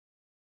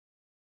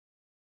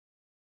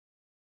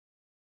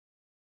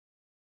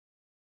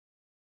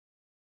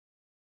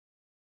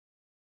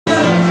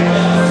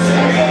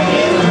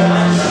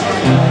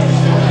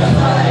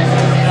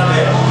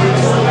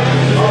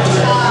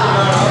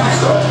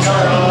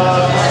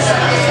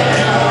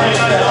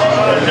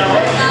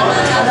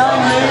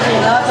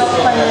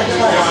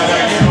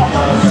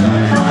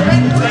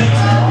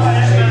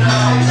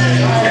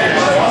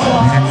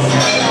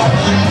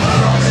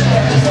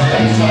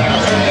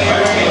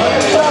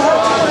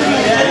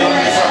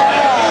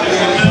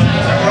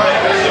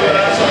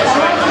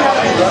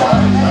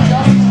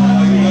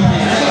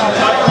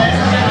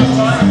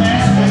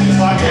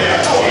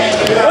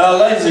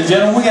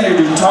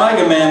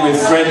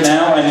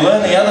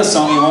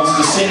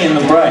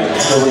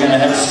break. So we're going to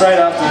have straight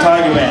after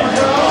Tiger Band.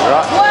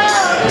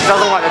 Right. It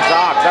doesn't want the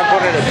dark. Don't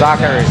put it in the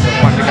dark area so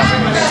it won't pick up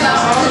anything.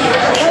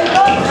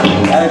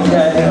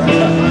 Okay.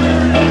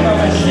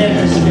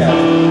 Let's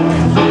go.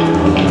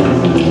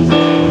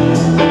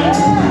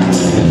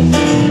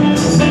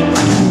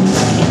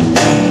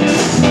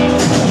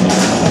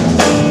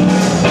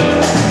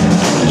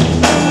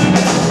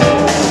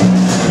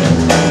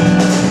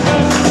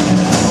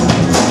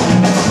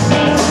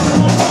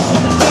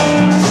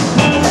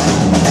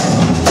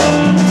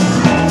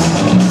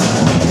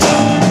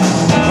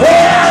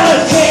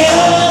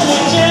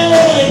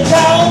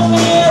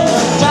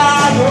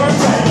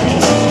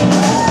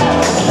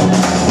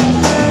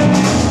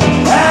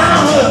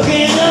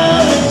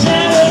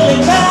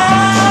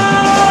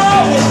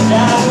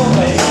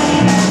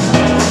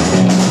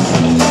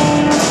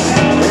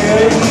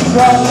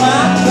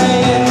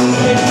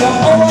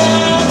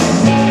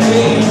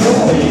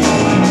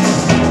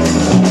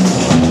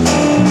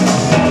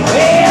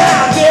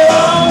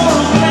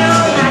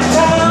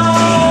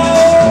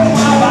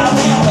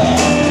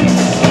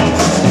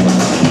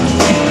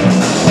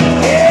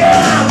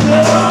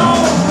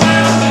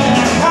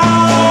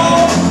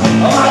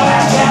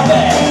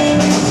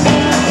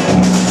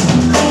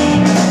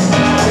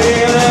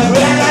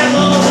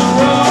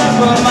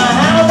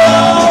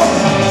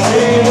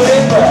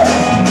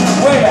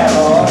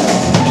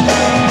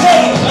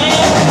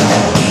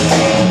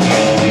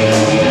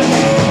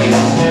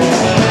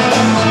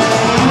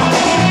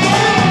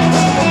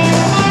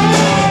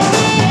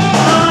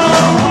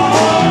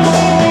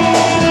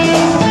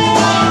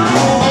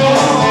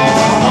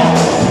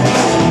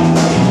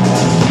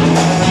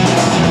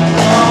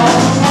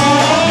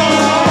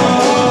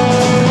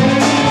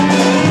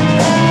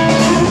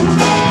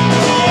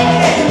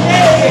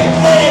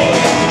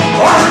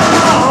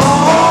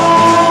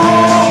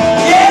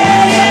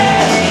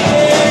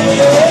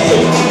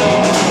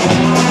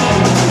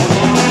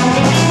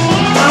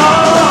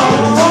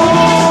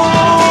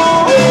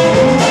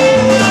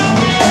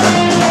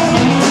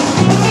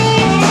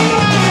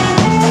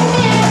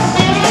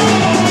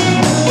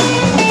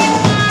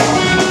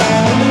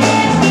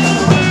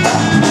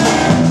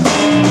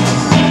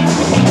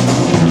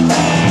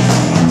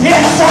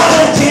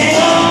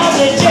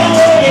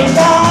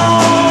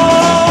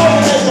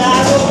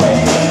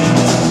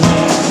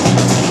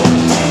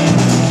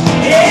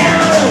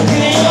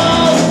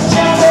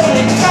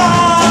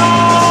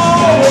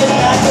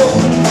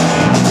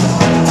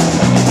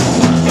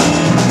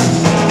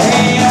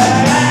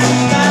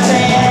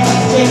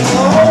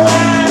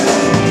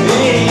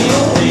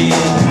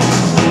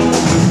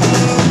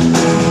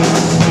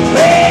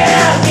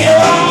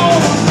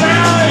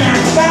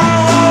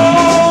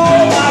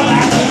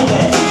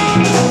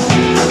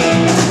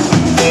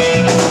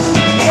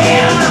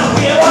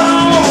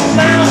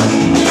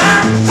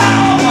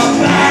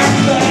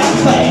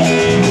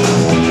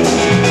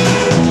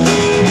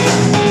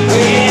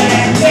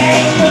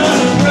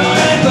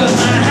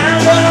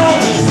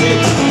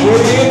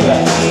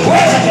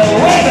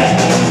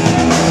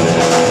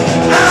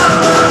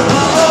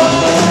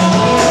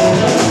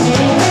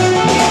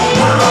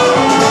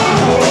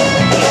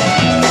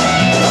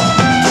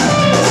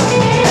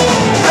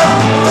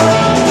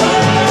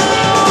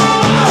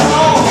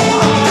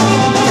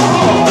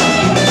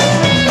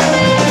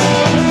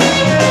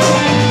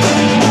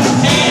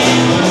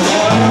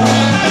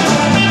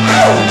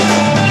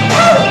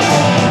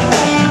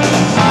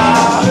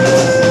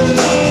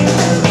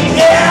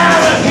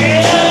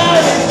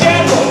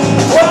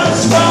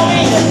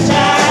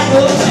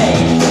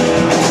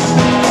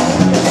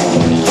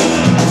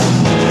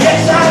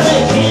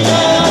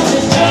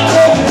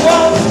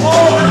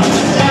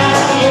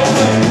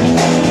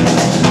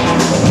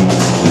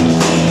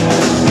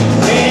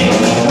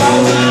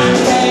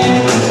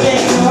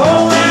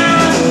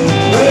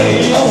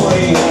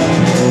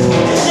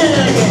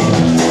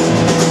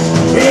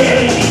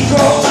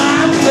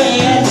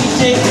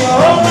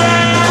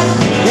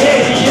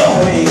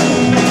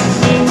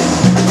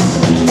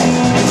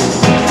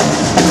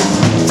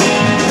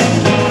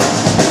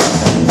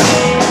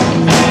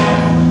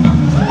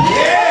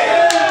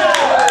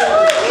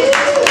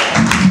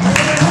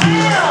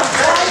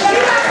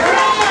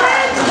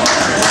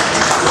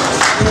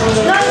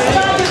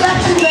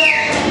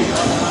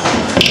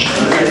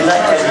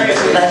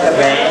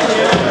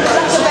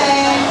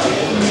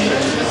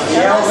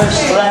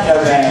 Elvis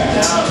Leather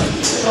Band.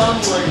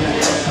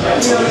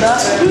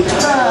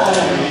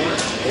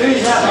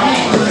 Who's that?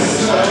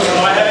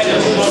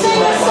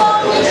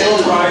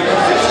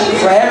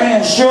 We're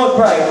having a short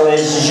break,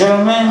 ladies and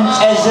gentlemen,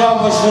 as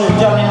Elvis would have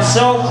done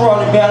himself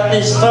right about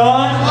this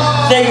time.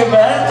 Think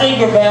about it,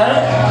 think about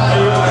it.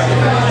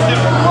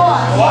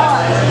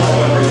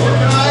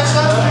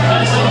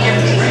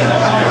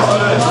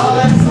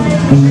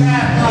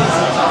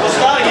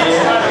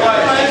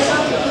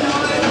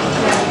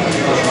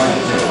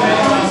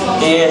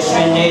 Yes,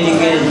 we need to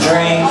get a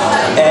drink.